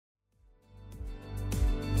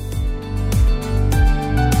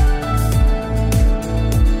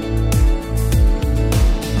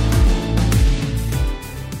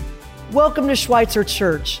Welcome to Schweitzer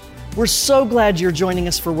Church. We're so glad you're joining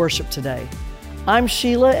us for worship today. I'm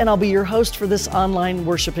Sheila, and I'll be your host for this online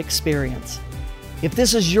worship experience. If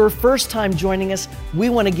this is your first time joining us, we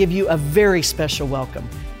want to give you a very special welcome.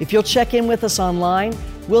 If you'll check in with us online,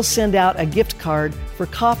 we'll send out a gift card for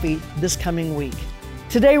coffee this coming week.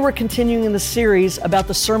 Today we're continuing in the series about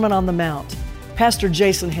the Sermon on the Mount. Pastor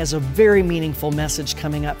Jason has a very meaningful message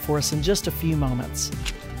coming up for us in just a few moments.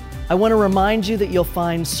 I want to remind you that you'll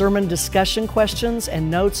find sermon discussion questions and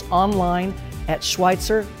notes online at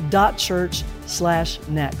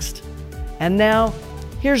schweitzer.church/next. And now,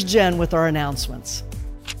 here's Jen with our announcements.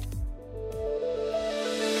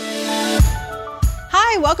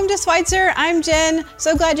 Hi, welcome to Schweitzer. I'm Jen.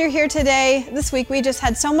 So glad you're here today. This week we just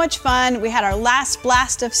had so much fun. We had our last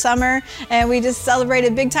blast of summer and we just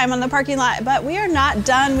celebrated big time on the parking lot, but we are not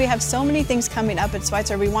done. We have so many things coming up at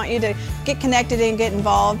Schweitzer. We want you to get connected and get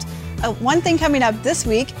involved. One thing coming up this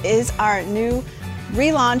week is our new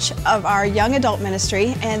relaunch of our young adult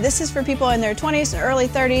ministry, and this is for people in their 20s and early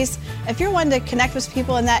 30s. If you're wanting to connect with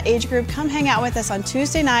people in that age group, come hang out with us on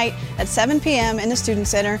Tuesday night at 7 p.m. in the Student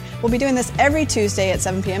Center. We'll be doing this every Tuesday at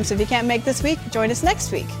 7 p.m., so if you can't make this week, join us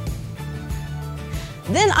next week.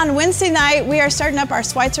 Then on Wednesday night, we are starting up our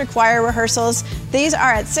Schweitzer choir rehearsals. These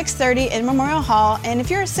are at 6:30 in Memorial Hall, and if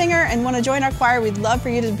you're a singer and want to join our choir, we'd love for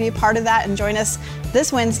you to be a part of that and join us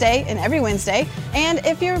this Wednesday and every Wednesday. And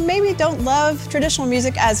if you maybe don't love traditional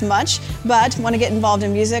music as much, but want to get involved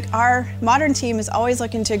in music, our modern team is always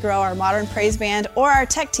looking to grow our modern praise band or our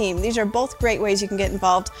tech team. These are both great ways you can get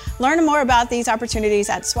involved. Learn more about these opportunities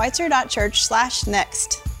at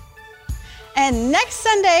schweitzer.church/next. And next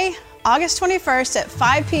Sunday, August 21st at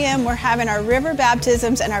 5 p.m., we're having our river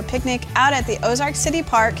baptisms and our picnic out at the Ozark City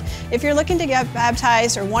Park. If you're looking to get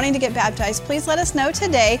baptized or wanting to get baptized, please let us know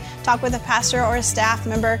today. Talk with a pastor or a staff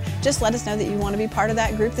member. Just let us know that you want to be part of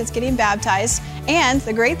that group that's getting baptized. And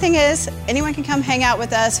the great thing is, anyone can come hang out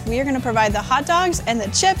with us. We are going to provide the hot dogs and the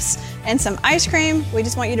chips and some ice cream. We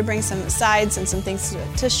just want you to bring some sides and some things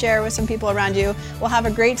to share with some people around you. We'll have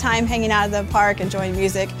a great time hanging out at the park, enjoying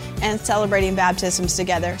music, and celebrating baptisms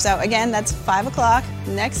together. So again, that's 5 o'clock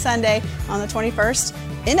next Sunday on the 21st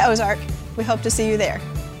in Ozark. We hope to see you there.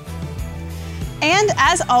 And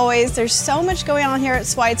as always, there's so much going on here at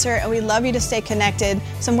Schweitzer, and we love you to stay connected.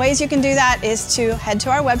 Some ways you can do that is to head to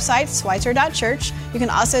our website, schweitzer.church. You can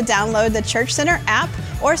also download the Church Center app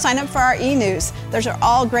or sign up for our e-news. Those are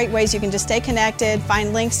all great ways you can just stay connected,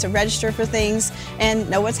 find links to register for things, and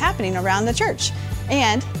know what's happening around the church.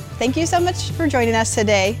 And thank you so much for joining us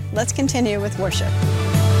today. Let's continue with worship.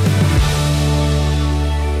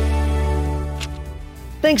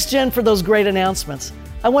 Thanks, Jen, for those great announcements.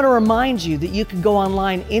 I want to remind you that you can go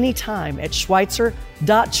online anytime at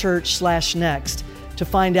schweitzer.church/next to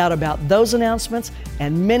find out about those announcements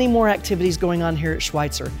and many more activities going on here at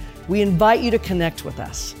Schweitzer. We invite you to connect with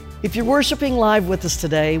us. If you're worshiping live with us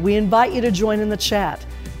today, we invite you to join in the chat.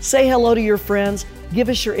 Say hello to your friends. Give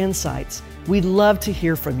us your insights. We'd love to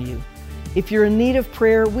hear from you. If you're in need of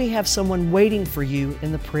prayer, we have someone waiting for you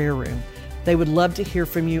in the prayer room. They would love to hear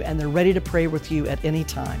from you, and they're ready to pray with you at any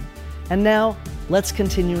time. And now, let's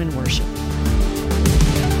continue in worship.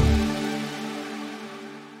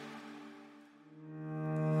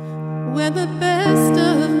 When the best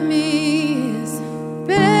of me is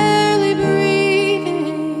barely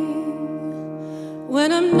breathing,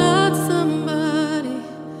 when I'm not somebody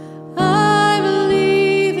I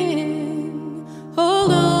believe in,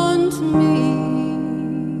 hold on to me.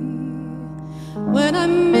 When I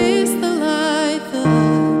miss the light the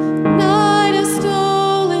night has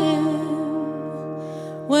stolen,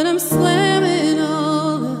 when I'm slamming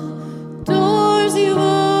all the doors you've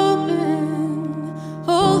opened,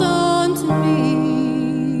 hold on to me.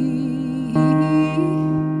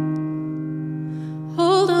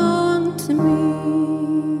 Hold on to me.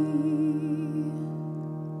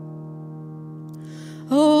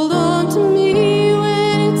 Hold on to me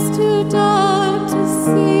when it's too dark to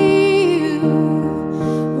see you,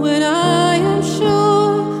 when I am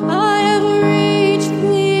sure I have reached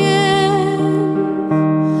the end.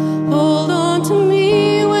 Hold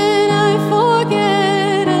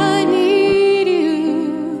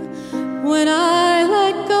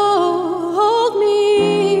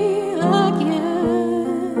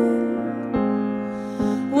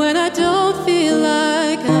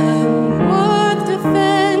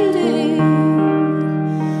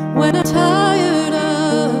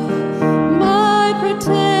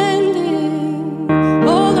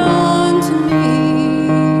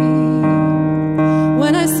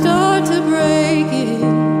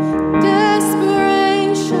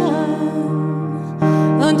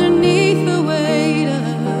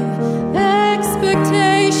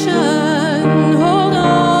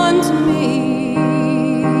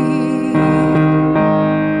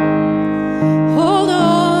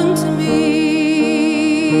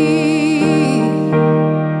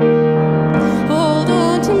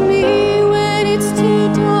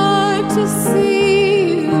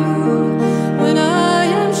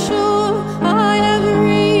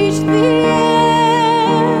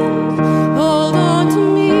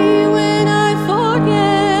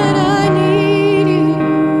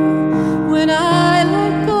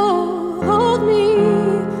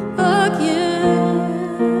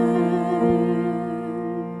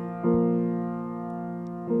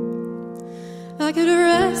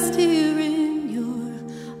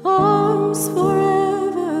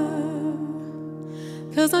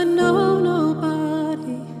I know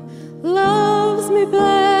nobody loves me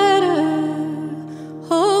better.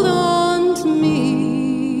 Hold on to me.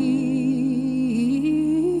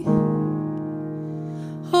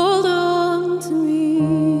 Hold on to me.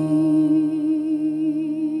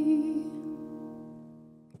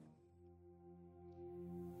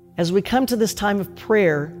 As we come to this time of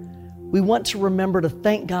prayer, we want to remember to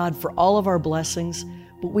thank God for all of our blessings,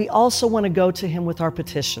 but we also want to go to Him with our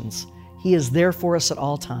petitions. He is there for us at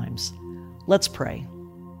all times. Let's pray.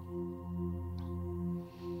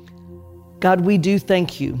 God, we do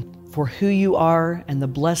thank you for who you are and the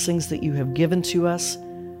blessings that you have given to us.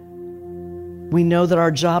 We know that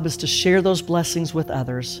our job is to share those blessings with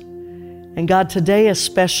others. And God, today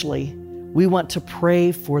especially, we want to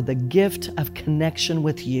pray for the gift of connection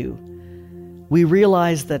with you. We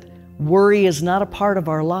realize that worry is not a part of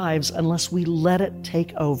our lives unless we let it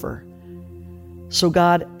take over. So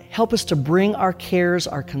God, help us to bring our cares,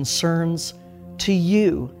 our concerns to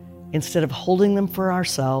you instead of holding them for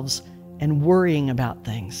ourselves and worrying about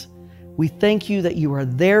things. We thank you that you are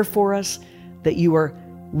there for us, that you are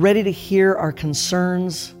ready to hear our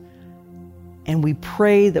concerns, and we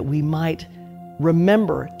pray that we might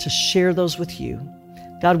remember to share those with you.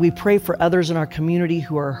 God, we pray for others in our community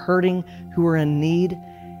who are hurting, who are in need.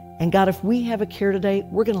 And God, if we have a care today,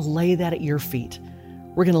 we're going to lay that at your feet.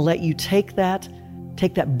 We're going to let you take that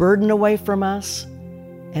burden away from us,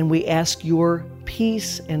 and we ask your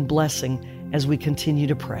peace and blessing as we continue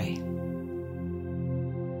to pray.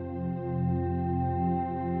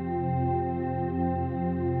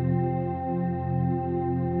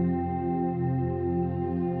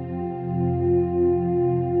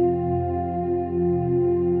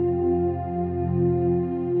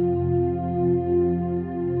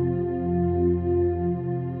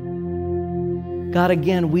 God,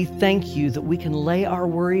 again, we thank you that we can lay our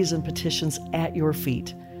worries and petitions at your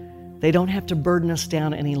feet. They don't have to burden us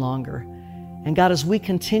down any longer. And God, as we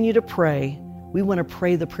continue to pray, we want to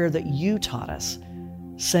pray the prayer that you taught us,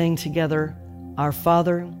 saying together, Our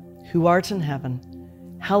Father, who art in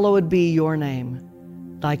heaven, hallowed be your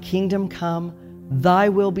name. Thy kingdom come, thy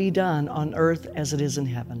will be done on earth as it is in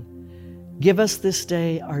heaven. Give us this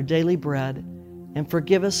day our daily bread, and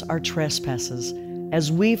forgive us our trespasses, as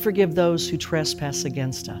we forgive those who trespass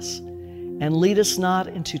against us. And lead us not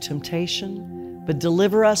into temptation, but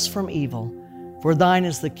deliver us from evil. For thine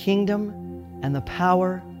is the kingdom, and the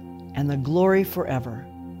power, and the glory forever.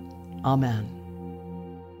 Amen.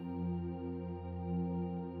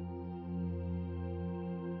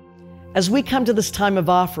 As we come to this time of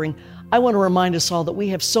offering, I want to remind us all that we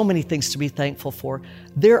have so many things to be thankful for.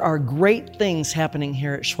 There are great things happening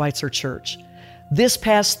here at Schweitzer Church. This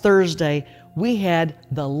past Thursday, we had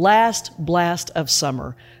the last blast of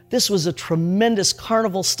summer. This was a tremendous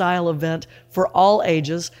carnival-style event for all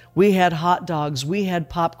ages. We had hot dogs, we had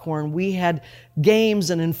popcorn, we had games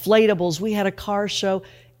and inflatables, we had a car show.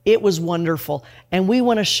 It was wonderful. And we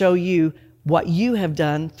want to show you what you have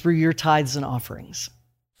done through your tithes and offerings.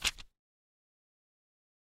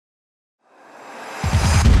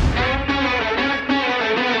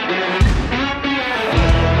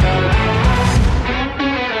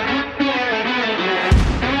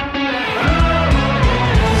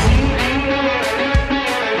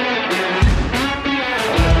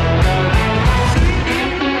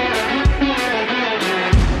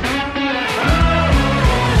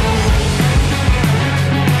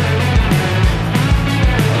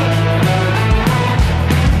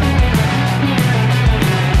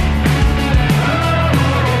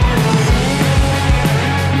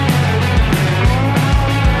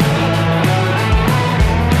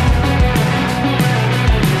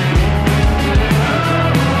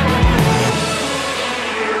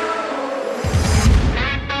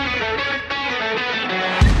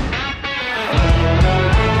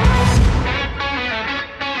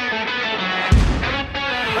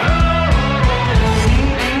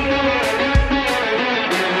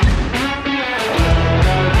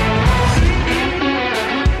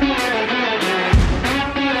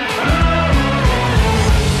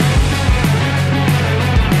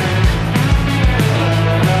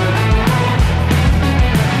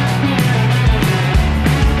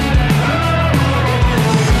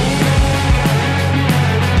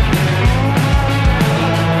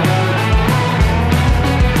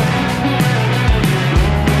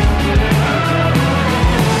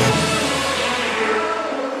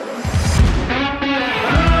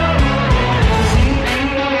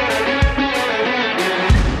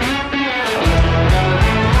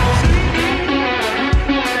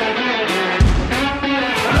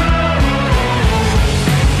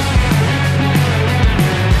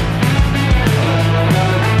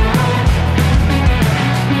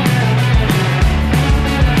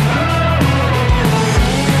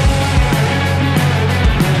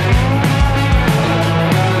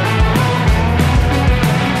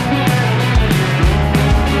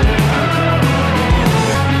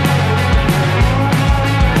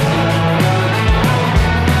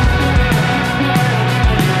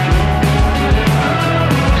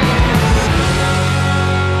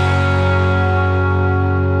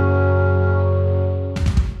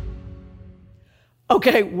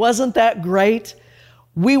 Okay, wasn't that great?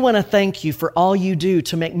 We want to thank you for all you do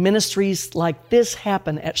to make ministries like this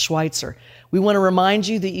happen at Schweitzer. We want to remind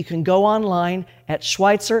you that you can go online at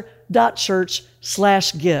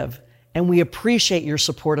schweitzer.church/give, and we appreciate your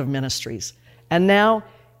support of ministries. And now,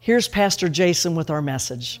 here's Pastor Jason with our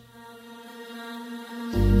message.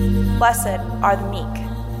 Blessed are the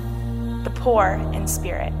meek, the poor in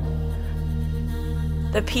spirit,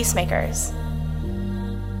 the peacemakers,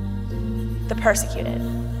 the persecuted.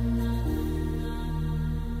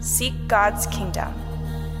 Seek God's kingdom.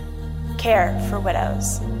 Care for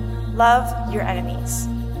widows. Love your enemies.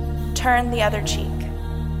 Turn the other cheek.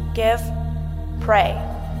 Give, pray,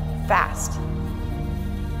 fast.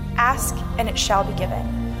 Ask, and it shall be given.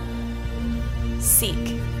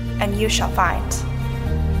 Seek, and you shall find.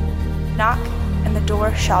 Knock, and the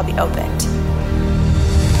door shall be opened.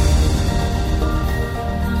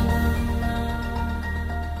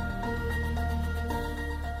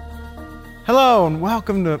 Hello and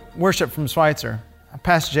welcome to Worship from Schweitzer. I'm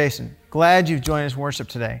Pastor Jason. Glad you've joined us in worship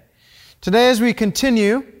today. Today, as we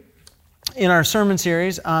continue in our sermon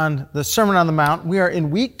series on the Sermon on the Mount, we are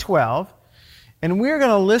in week 12, and we're going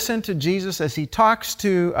to listen to Jesus as he talks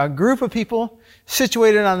to a group of people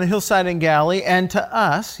situated on the hillside in Galilee, and to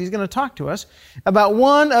us, he's going to talk to us about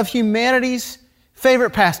one of humanity's favorite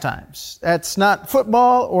pastimes. That's not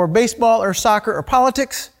football or baseball or soccer or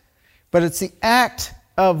politics, but it's the act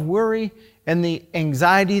of worry and the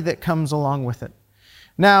anxiety that comes along with it.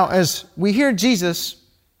 Now, as we hear Jesus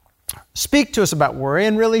speak to us about worry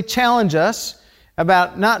and really challenge us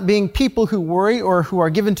about not being people who worry or who are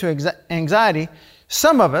given to anxiety,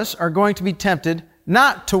 some of us are going to be tempted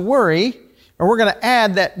not to worry, or we're going to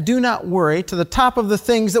add that do not worry to the top of the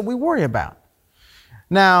things that we worry about.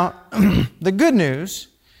 Now, the good news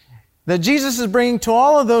that Jesus is bringing to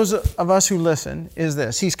all of those of us who listen is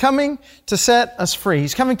this. He's coming to set us free.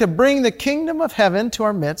 He's coming to bring the kingdom of heaven to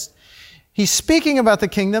our midst. He's speaking about the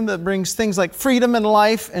kingdom that brings things like freedom and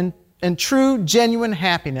life and true, genuine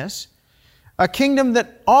happiness. A kingdom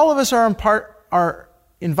that all of us are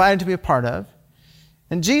invited to be a part of.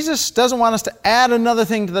 And Jesus doesn't want us to add another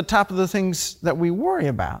thing to the top of the things that we worry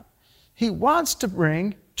about. He wants to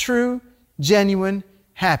bring true, genuine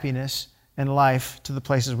happiness and life to the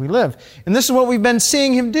places we live. And this is what we've been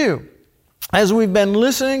seeing him do. As we've been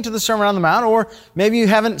listening to the Sermon on the Mount, or maybe you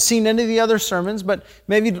haven't seen any of the other sermons, but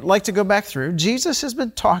maybe you'd like to go back through, Jesus has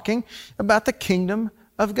been talking about the kingdom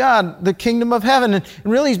of God, the kingdom of heaven. And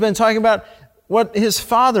really he's been talking about what his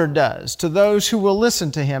Father does to those who will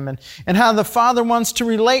listen to him, and how the Father wants to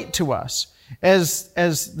relate to us as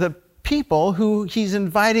the people who he's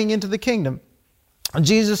inviting into the kingdom.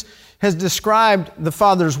 Jesus has described the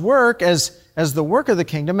Father's work as the work of the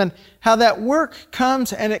kingdom, and how that work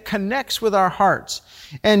comes and it connects with our hearts.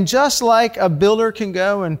 And just like a builder can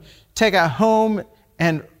go and take a home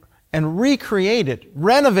and recreate it,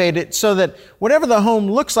 renovate it so that whatever the home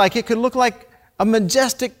looks like, it could look like a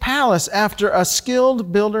majestic palace after a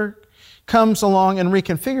skilled builder comes along and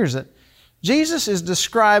reconfigures it. Jesus is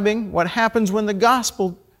describing what happens when the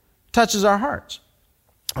gospel touches our hearts.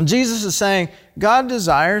 Jesus is saying God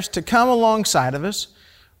desires to come alongside of us,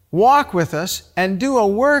 walk with us, and do a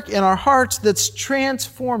work in our hearts that's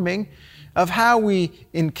transforming of how we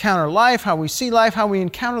encounter life, how we see life, how we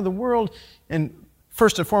encounter the world, and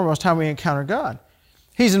first and foremost, how we encounter God.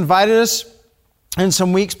 He's invited us in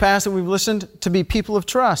some weeks past that we've listened to be people of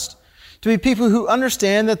trust, to be people who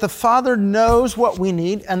understand that the Father knows what we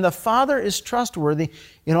need, and the Father is trustworthy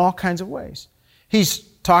in all kinds of ways. He's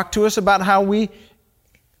talked to us about how we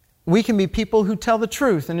can be people who tell the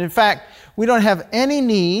truth. And in fact, we don't have any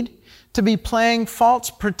need to be playing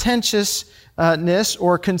false pretentiousness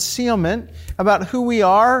or concealment about who we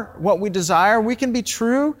are, what we desire. We can be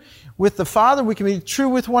true with the Father. We can be true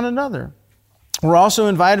with one another. We're also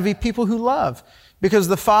invited to be people who love, because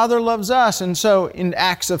the Father loves us. And so in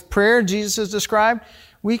acts of prayer, Jesus has described,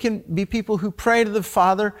 we can be people who pray to the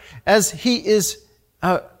Father as he is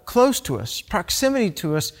close to us, proximity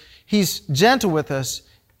to us. He's gentle with us.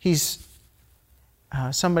 He's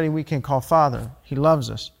somebody we can call Father. He loves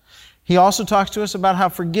us. He also talks to us about how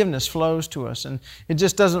forgiveness flows to us. And it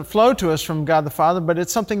just doesn't flow to us from God the Father, but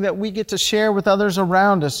it's something that we get to share with others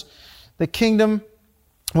around us. The kingdom,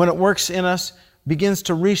 when it works in us, begins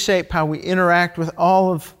to reshape how we interact with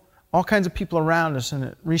all kinds of people around us, and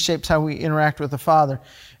it reshapes how we interact with the Father.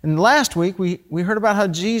 And last week, we heard about how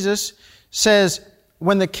Jesus says,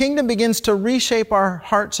 when the kingdom begins to reshape our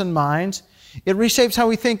hearts and minds, it reshapes how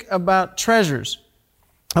we think about treasures.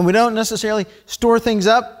 And we don't necessarily store things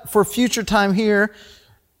up for future time here,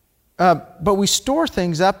 but we store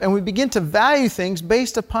things up and we begin to value things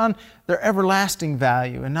based upon their everlasting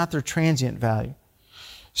value and not their transient value.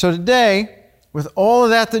 So today, with all of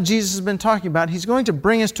that Jesus has been talking about, He's going to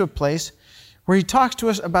bring us to a place where He talks to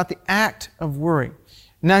us about the act of worry.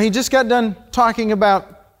 Now, He just got done talking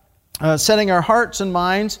about setting our hearts and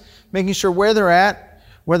minds, making sure where they're at,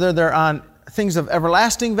 whether they're on things of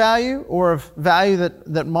everlasting value or of value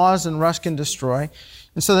that moths and rust can destroy.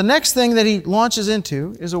 And so the next thing that He launches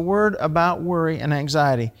into is a word about worry and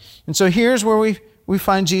anxiety. And so here's where we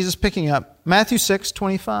find Jesus picking up. Matthew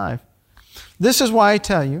 6:25. This is why I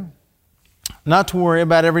tell you not to worry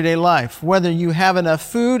about everyday life. Whether you have enough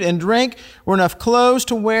food and drink or enough clothes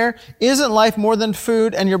to wear, isn't life more than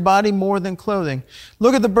food and your body more than clothing?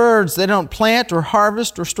 Look at the birds. They don't plant or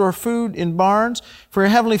harvest or store food in barns, for your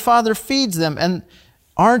heavenly Father feeds them. And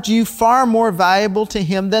aren't you far more valuable to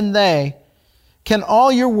Him than they? Can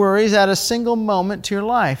all your worries add a single moment to your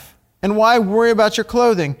life? And why worry about your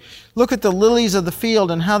clothing? Look at the lilies of the field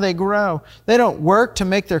and how they grow. They don't work to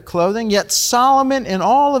make their clothing, yet Solomon in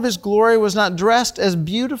all of his glory was not dressed as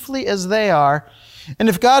beautifully as they are. And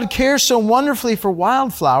if God cares so wonderfully for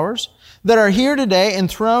wildflowers that are here today and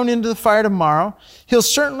thrown into the fire tomorrow, He'll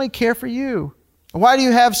certainly care for you. Why do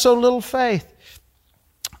you have so little faith?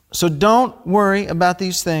 So don't worry about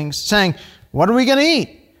these things, saying, what are we going to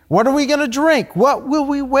eat? What are we going to drink? What will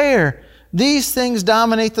we wear? These things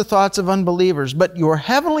dominate the thoughts of unbelievers, but your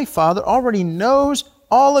heavenly Father already knows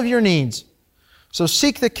all of your needs. So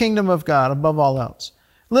seek the kingdom of God above all else.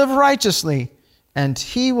 Live righteously, and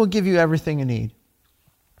He will give you everything you need.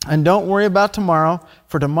 And don't worry about tomorrow,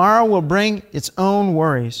 for tomorrow will bring its own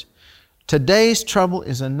worries. Today's trouble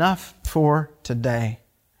is enough for today.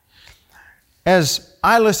 As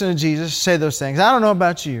I listen to Jesus say those things, I don't know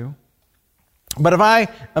about you, but if I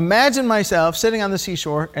imagine myself sitting on the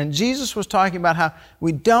seashore and Jesus was talking about how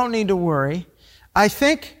we don't need to worry, I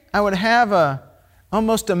think I would have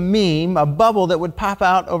almost a meme, a bubble that would pop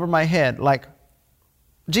out over my head. Like,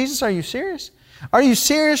 Jesus, are you serious? Are you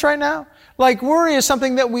serious right now? Like, worry is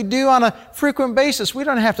something that we do on a frequent basis. We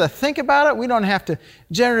don't have to think about it. We don't have to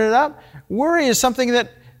generate it up. Worry is something that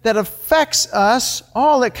affects us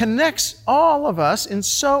all, that connects all of us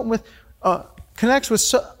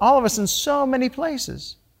all of us in so many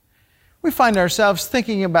places. We find ourselves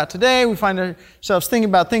thinking about today. We find ourselves thinking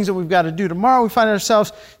about things that we've got to do tomorrow. We find ourselves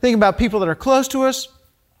thinking about people that are close to us.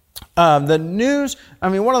 The news,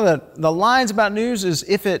 one of the lines about news is,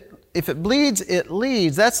 if it bleeds, it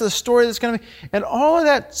leads. That's the story that's going to be. And all of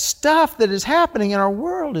that stuff that is happening in our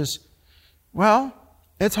world is, well,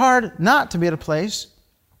 it's hard not to be at a place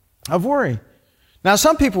of worry. Now,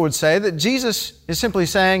 some people would say that Jesus is simply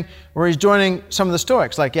saying, or He's joining some of the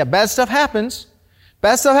Stoics, like, yeah, bad stuff happens.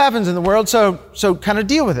 Bad stuff happens in the world, so kind of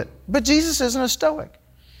deal with it. But Jesus isn't a Stoic.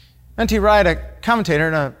 N.T. Wright, a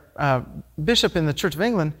commentator and a bishop in the Church of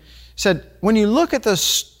England, said, when you look at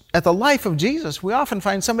the life of Jesus, we often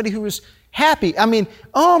find somebody who is happy.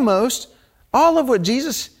 Almost all of what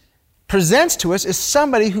Jesus presents to us is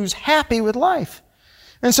somebody who's happy with life.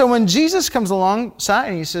 And so when Jesus comes alongside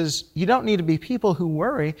and He says, you don't need to be people who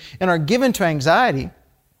worry and are given to anxiety,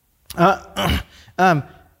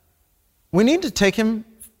 we need to take Him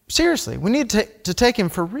seriously. We need to take Him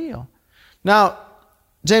for real. Now,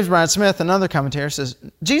 James Bryan Smith, another commentator, says,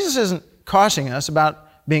 Jesus isn't cautioning us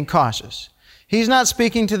about being cautious. He's not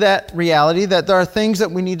speaking to that reality that there are things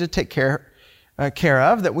that we need to take care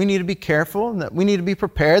of, that we need to be careful, and that we need to be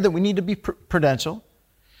prepared, that we need to be prudential.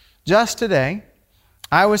 Just today,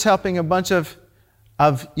 I was helping a bunch of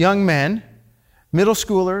young men, middle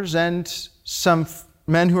schoolers, and some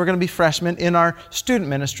men who are going to be freshmen in our student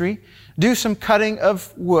ministry, do some cutting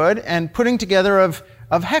of wood and putting together of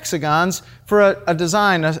hexagons for a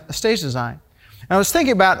design, a stage design. And I was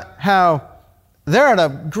thinking about how they're at a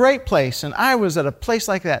great place, and I was at a place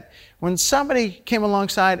like that, when somebody came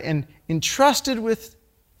alongside and entrusted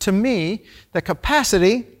to me the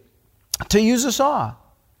capacity to use a saw.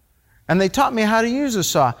 And they taught me how to use a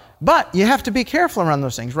saw. But you have to be careful around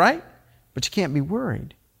those things, right? But you can't be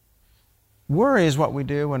worried. Worry is what we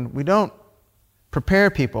do when we don't prepare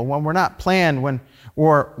people, when we're not planned,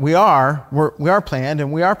 we are planned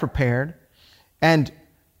and we are prepared, and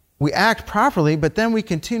we act properly, but then we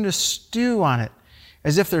continue to stew on it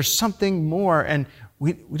as if there's something more, and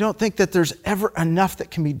we don't think that there's ever enough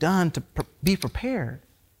that can be done to be prepared.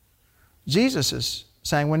 Jesus is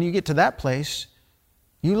saying, when you get to that place,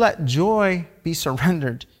 you let joy be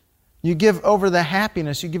surrendered. You give over the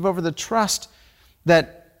happiness. You give over the trust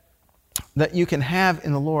that you can have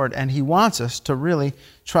in the Lord. And He wants us to really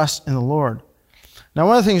trust in the Lord. Now,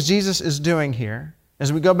 one of the things Jesus is doing here,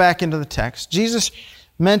 as we go back into the text, Jesus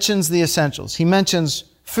mentions the essentials. He mentions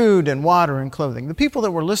food and water and clothing. The people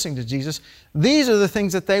that were listening to Jesus, these are the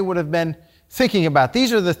things that they would have been thinking about.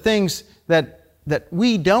 These are the things that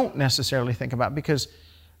we don't necessarily think about, because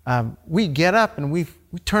we get up and we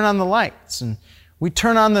turn on the lights and we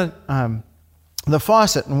turn on the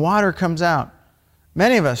faucet and water comes out.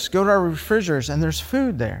 Many of us go to our refrigerators and there's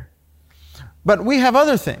food there. But we have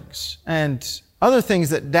other things, and other things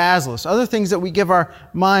that dazzle us, other things that we give our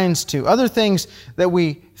minds to, other things that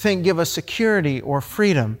we think give us security or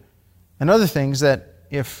freedom, and other things that,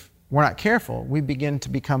 if we're not careful, we begin to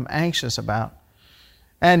become anxious about.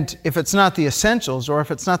 And if it's not the essentials, or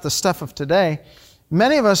if it's not the stuff of today,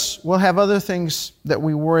 many of us will have other things that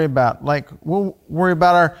we worry about, like we'll worry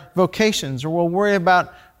about our vocations, or we'll worry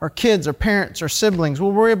about our kids, our parents, our siblings.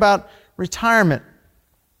 We'll worry about retirement.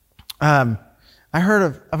 I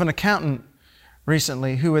heard of an accountant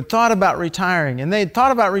recently who had thought about retiring, and they had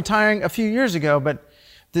thought about retiring a few years ago, but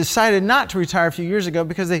decided not to retire a few years ago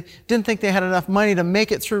because they didn't think they had enough money to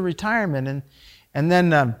make it through retirement. And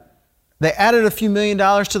then they added a few $1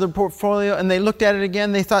 million to their portfolio, and they looked at it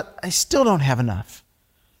again. They thought, I still don't have enough.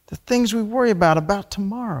 The things we worry about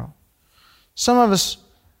tomorrow. Some of us,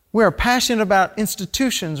 we are passionate about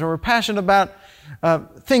institutions, or we're passionate about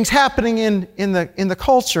things happening in the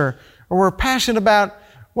culture, or we're passionate about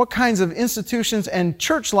what kinds of institutions and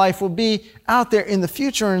church life will be out there in the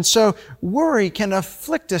future. And so worry can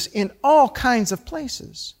afflict us in all kinds of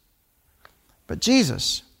places. But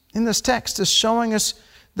Jesus, in this text, is showing us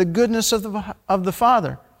the goodness of the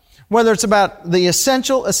Father. Whether it's about the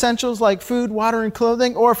essentials like food, water, and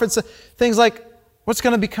clothing, or if it's things like what's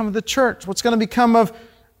going to become of the church, what's going to become of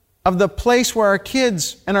the place where our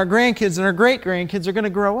kids and our grandkids and our great-grandkids are going to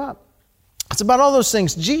grow up. It's about all those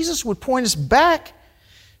things. Jesus would point us back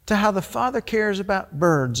to how the Father cares about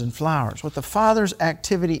birds and flowers, what the Father's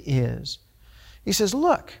activity is. He says,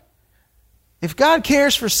 look, if God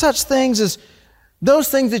cares for such things as those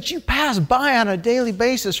things that you pass by on a daily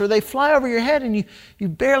basis, or they fly over your head and you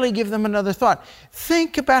barely give them another thought,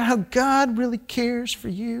 think about how God really cares for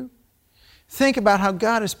you. Think about how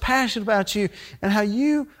God is passionate about you, and how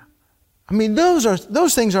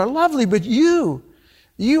those things are lovely, but you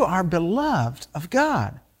are beloved of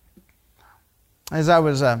God. As I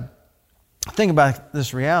was thinking about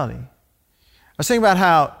this reality, I was thinking about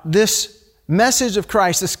how this message of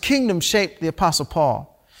Christ, this kingdom, shaped the Apostle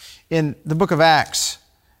Paul. In the book of Acts,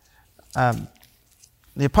 the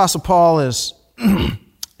Apostle Paul is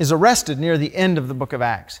arrested near the end of the book of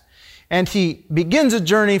Acts. And he begins a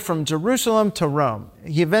journey from Jerusalem to Rome.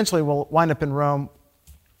 He eventually will wind up in Rome,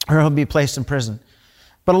 or he'll be placed in prison.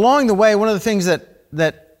 But along the way, one of the things that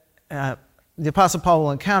the Apostle Paul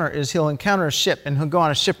will encounter is he'll encounter a ship, and he'll go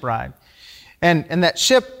on a ship ride. And that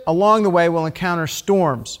ship along the way will encounter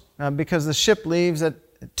storms because the ship leaves at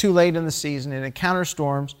too late in the season. It encounters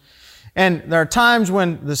storms. And there are times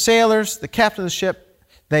when the sailors, the captain of the ship,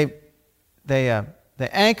 they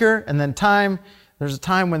anchor, and then there's a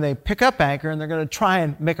time when they pick up anchor and they're going to try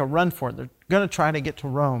and make a run for it. They're going to try to get to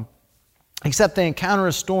Rome. Except they encounter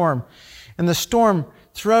a storm, and the storm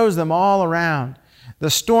throws them all around. The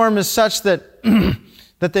storm is such that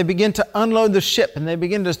that they begin to unload the ship, and they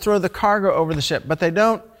begin to throw the cargo over the ship. But they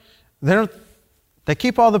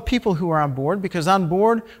keep all the people who are on board, because on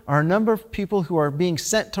board are a number of people who are being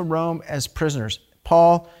sent to Rome as prisoners.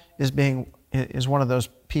 Paul is one of those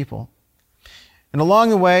people. And along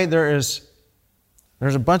the way, there's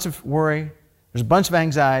a bunch of worry, there's a bunch of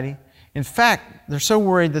anxiety. In fact, they're so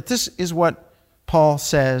worried that this is what Paul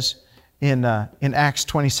says in Acts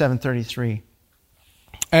 27:33.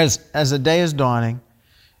 As the day is dawning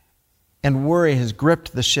and worry has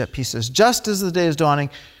gripped the ship, he says, just as the day is dawning,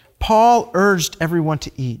 Paul urged everyone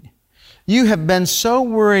to eat. You have been so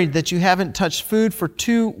worried that you haven't touched food for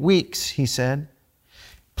 2 weeks, he said.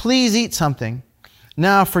 Please eat something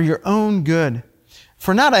now for your own good,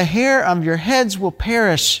 for not a hair of your heads will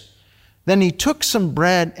perish. Then he took some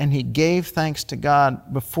bread and he gave thanks to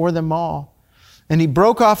God before them all. And he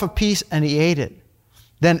broke off a piece and he ate it.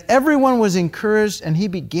 Then everyone was encouraged and he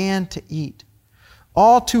began to eat.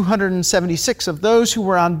 All 276 of those who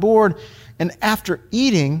were on board, and after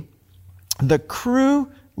eating, the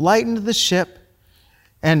crew lightened the ship,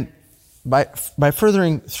 and by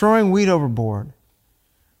throwing wheat overboard,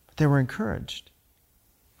 but they were encouraged.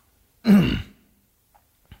 The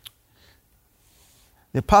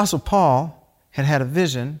Apostle Paul had a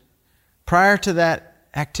vision. Prior to that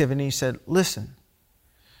activity, he said, listen.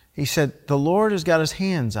 He said, the Lord has got his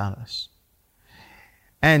hands on us.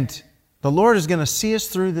 And the Lord is going to see us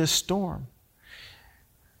through this storm.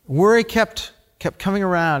 Worry kept coming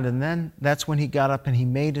around, and then that's when he got up and he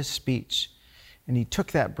made his speech. And he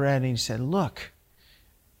took that bread and he said, look,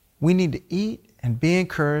 we need to eat and be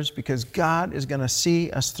encouraged because God is going to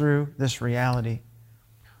see us through this reality.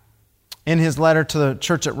 In his letter to the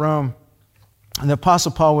church at Rome, the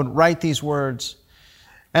Apostle Paul would write these words.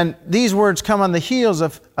 And these words come on the heels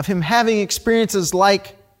of him having experiences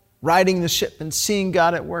like riding the ship and seeing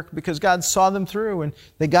God at work, because God saw them through and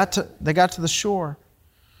they got to the shore.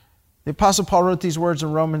 The Apostle Paul wrote these words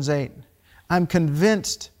in Romans 8. I'm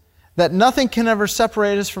convinced that nothing can ever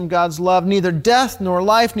separate us from God's love, neither death nor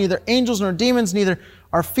life, neither angels nor demons, neither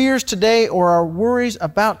our fears today or our worries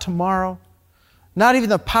about tomorrow. Not even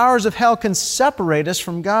the powers of hell can separate us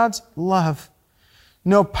from God's love.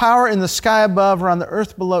 No power in the sky above or on the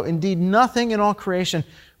earth below, indeed nothing in all creation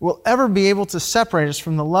will ever be able to separate us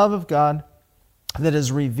from the love of God that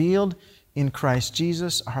is revealed in Christ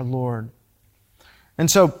Jesus our Lord. And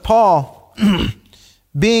so Paul,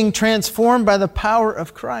 being transformed by the power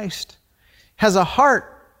of Christ, has a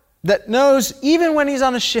heart that knows, even when he's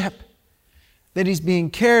on a ship, that he's being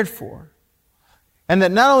cared for. And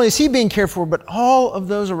that not only is he being cared for, but all of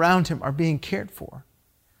those around him are being cared for.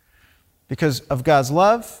 Because of God's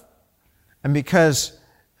love, and because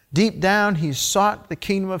deep down he's sought the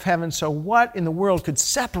kingdom of heaven. So what in the world could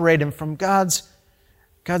separate him from God's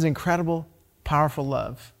incredible, powerful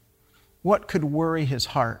love? What could worry his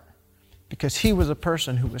heart? Because he was a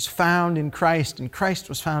person who was found in Christ, and Christ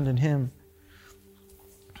was found in him.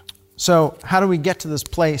 So how do we get to this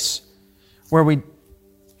place where we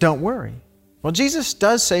don't worry? Well, Jesus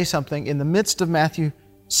does say something in the midst of Matthew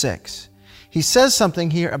 6. He says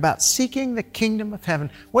something here about seeking the kingdom of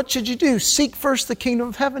heaven. What should you do? Seek first the kingdom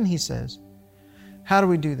of heaven, he says. How do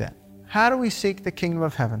we do that? How do we seek the kingdom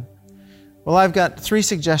of heaven? Well, I've got 3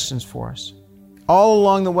 suggestions for us. All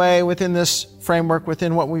along the way, within this framework,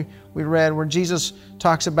 within what we read, where Jesus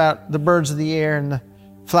talks about the birds of the air and the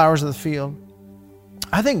flowers of the field,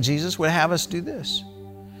 I think Jesus would have us do this.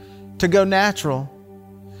 To go natural.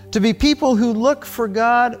 To be people who look for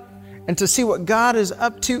God and to see what God is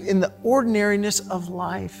up to in the ordinariness of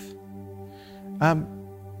life.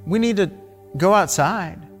 We need to go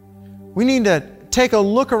outside. We need to take a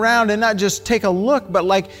look around, and not just take a look,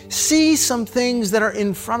 but see some things that are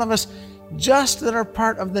in front of us, just that are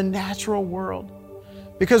part of the natural world.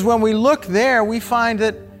 Because when we look there, we find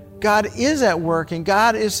that God is at work and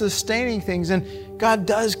God is sustaining things, and God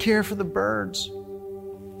does care for the birds.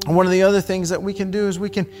 And one of the other things that we can do is we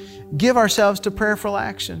can give ourselves to prayerful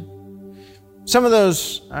action. Some of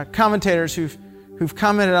those commentators who've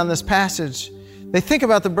commented on this passage, they think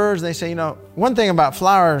about the birds and they say, one thing about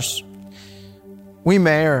flowers, we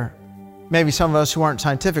may, or maybe some of us who aren't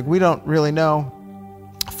scientific, we don't really know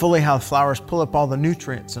fully how flowers pull up all the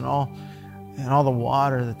nutrients and all the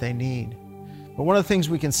water that they need. But one of the things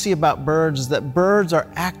we can see about birds is that birds are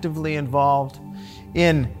actively involved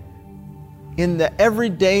in the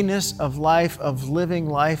everydayness of life, of living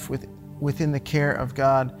life within the care of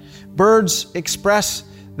God. Birds express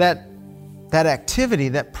that activity,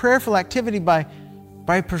 that prayerful activity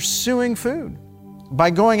by pursuing food,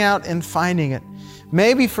 by going out and finding it.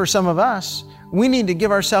 Maybe for some of us, we need to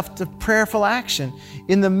give ourselves to prayerful action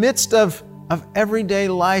in the midst of everyday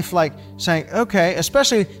life, like saying, okay,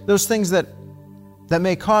 especially those things that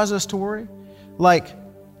may cause us to worry, like,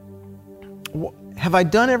 have I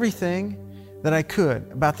done everything that I could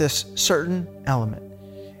about this certain element?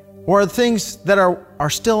 Or things that are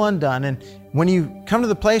still undone. And when you come to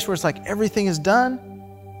the place where it's like everything is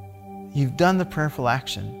done, you've done the prayerful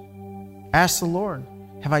action. Ask the Lord,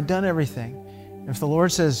 have I done everything? If the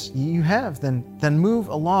Lord says you have, then move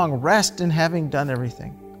along, rest in having done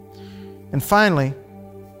everything. And finally,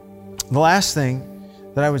 the last thing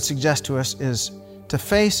that I would suggest to us is to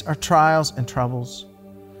face our trials and troubles,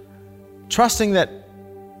 trusting that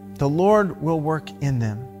the Lord will work in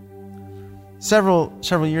them. Several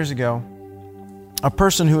years ago, a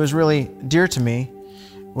person who was really dear to me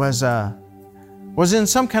was in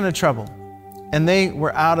some kind of trouble, and they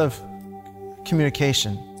were out of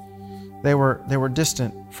communication. They were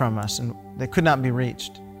distant from us, and they could not be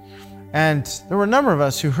reached. And there were a number of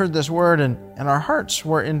us who heard this word, and our hearts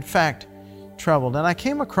were in fact troubled. And I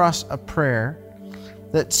came across a prayer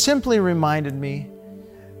that simply reminded me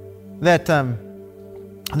that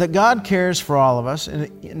God cares for all of us.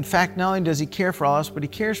 And in fact, not only does He care for all of us, but He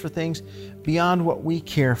cares for things beyond what we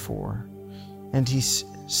care for. And He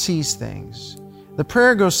sees things. The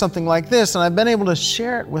prayer goes something like this, and I've been able to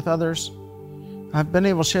share it with others. I've been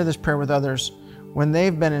able to share this prayer with others when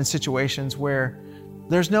they've been in situations where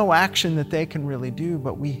there's no action that they can really do,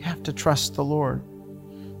 but we have to trust the Lord.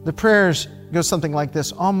 The prayers goes something like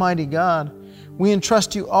this: Almighty God, we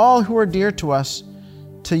entrust You all who are dear to us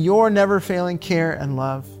to your never-failing care and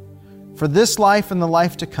love for this life and the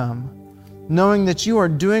life to come, knowing that you are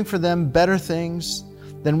doing for them better things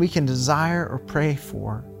than we can desire or pray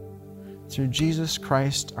for. Through Jesus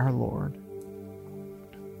Christ our Lord.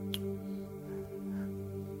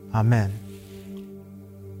 Amen.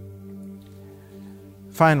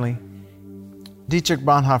 Finally, Dietrich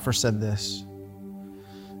Bonhoeffer said this: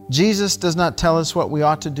 Jesus does not tell us what we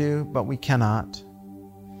ought to do, but we cannot.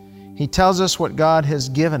 He tells us what God has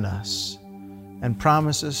given us and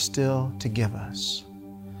promises still to give us.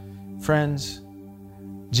 Friends,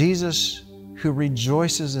 Jesus, who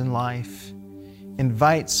rejoices in life,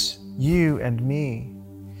 invites you and me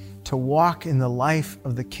to walk in the life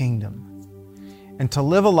of the kingdom and to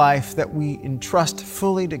live a life that we entrust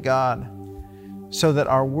fully to God so that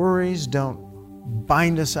our worries don't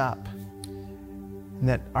bind us up and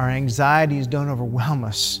that our anxieties don't overwhelm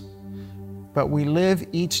us, but we live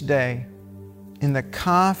each day in the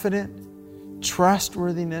confident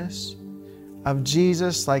trustworthiness of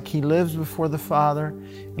Jesus, like He lives before the Father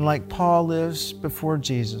and like Paul lives before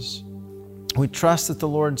Jesus. We trust that the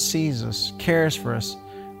Lord sees us, cares for us,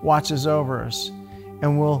 watches over us,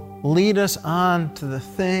 and will lead us on to the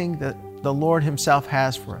thing that the Lord Himself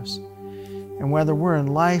has for us. And whether we're in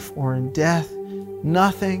life or in death,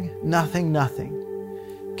 nothing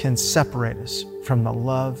can separate us from the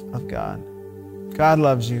love of God. God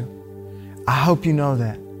loves you. I hope you know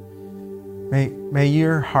that. May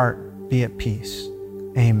your heart be at peace.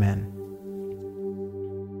 Amen.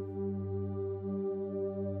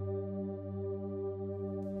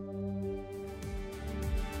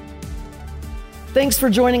 Thanks for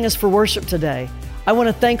joining us for worship today. I want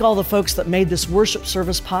to thank all the folks that made this worship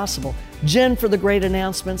service possible. Jen for the great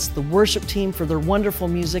announcements, the worship team for their wonderful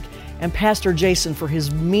music, and Pastor Jason for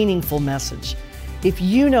his meaningful message. If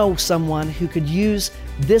you know someone who could use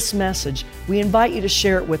this message, we invite you to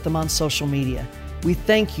share it with them on social media. We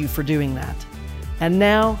thank you for doing that. And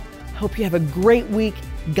now, I hope you have a great week.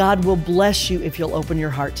 God will bless you if you'll open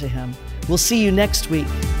your heart to Him. We'll see you next week.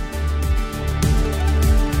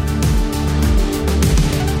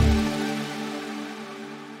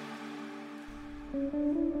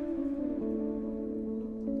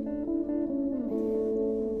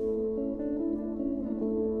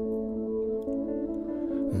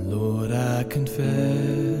 Lord, I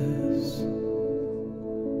confess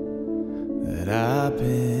that I've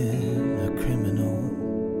been a criminal.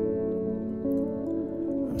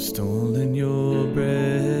 I've stolen your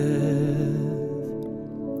breath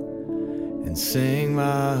and sang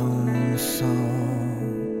my own song.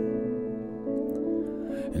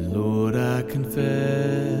 And Lord, I confess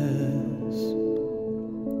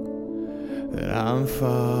that I'm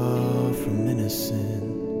far from innocent.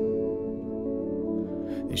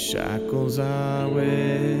 These shackles I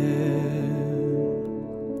wear,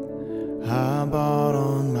 I bought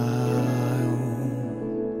on my own.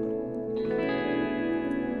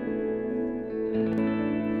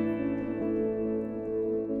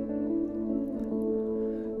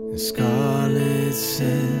 The scarlet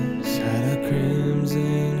sins had a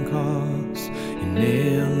crimson cost. You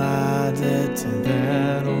nailed my debt to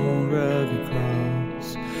that old rugged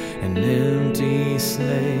cross. An empty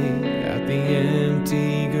slave at the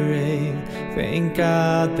empty grave. Thank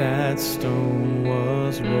God that stone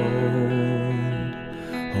was rolled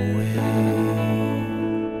away.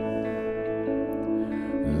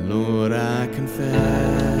 Lord, I confess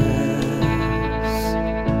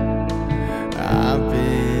I've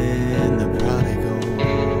been the prodigal,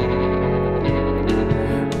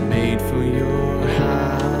 made for your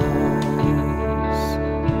house,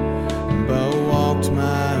 but walked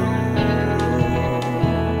my own.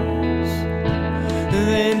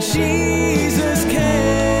 Then Jesus came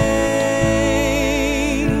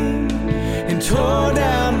and tore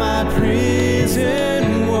down my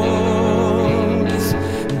prison walls.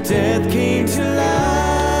 Death came to life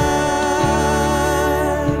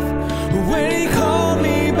when He called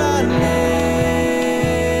me by name.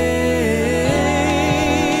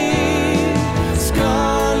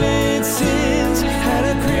 Scarlet sins had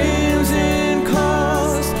a crimson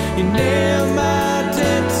cost. You nailed my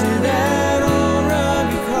debt to that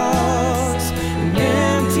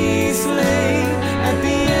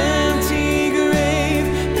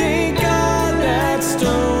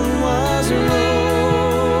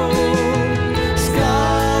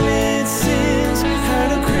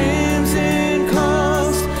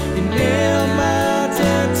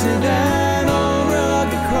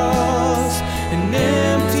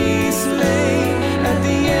empty slave at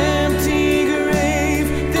the empty grave.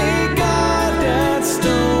 Thank God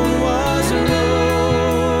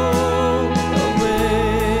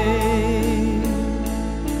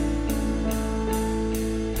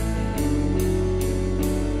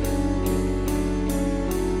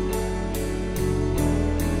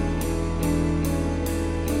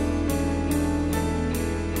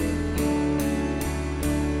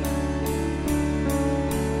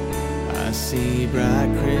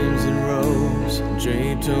bright crimson robes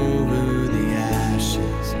draped over the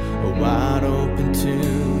ashes, a wide open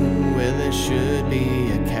tomb where there should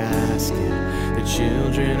be a casket. The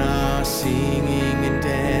children are singing and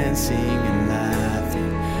dancing and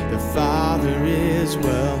laughing. The Father is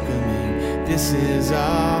welcoming. This is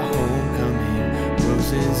our homecoming.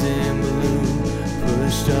 Roses in bloom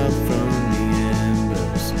pushed up from the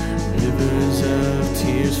embers. Rivers of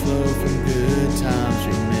tears flow from good times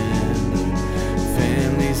remembered.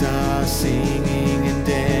 Families are singing and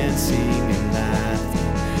dancing and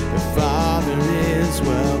laughing. The Father is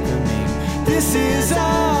welcoming. This is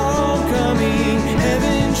our homecoming.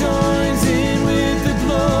 Heaven joins in with the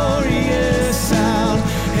glorious sound,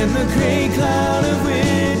 and the great cloud of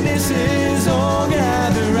witnesses all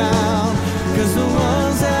gather round. 'Cause the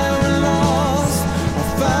ones that were lost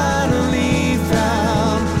are finally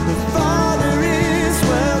found. The Father is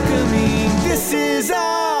welcoming. This is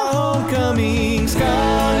our homecoming.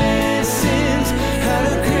 Scarlet sins had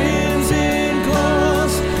a crimson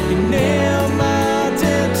cross. You nailed my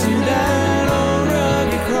debt to that old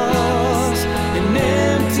rugged cross. An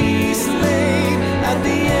empty slate at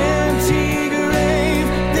the empty grave.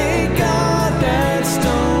 Thank God that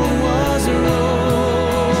stone was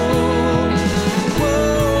rolled.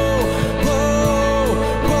 Whoa, whoa,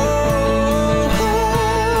 whoa, whoa,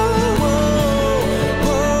 whoa,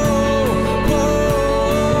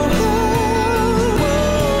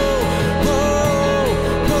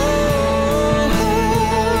 whoa.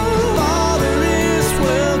 Father is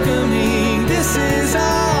welcoming. This is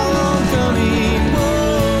our homecoming.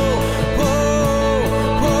 Whoa, whoa,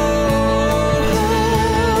 whoa,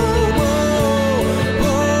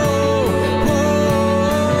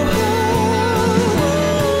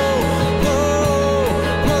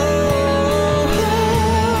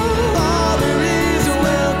 Father is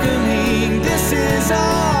welcoming. This is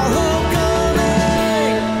our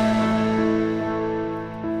homecoming.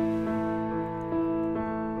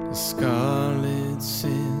 The scarlet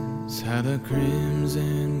sins had a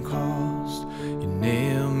crimson cost. You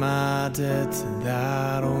nailed my debt to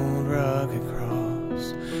that old rugged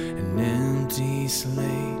cross. An empty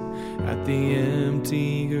slate at the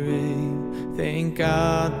empty grave. Thank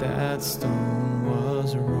God that stone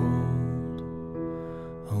was rolled.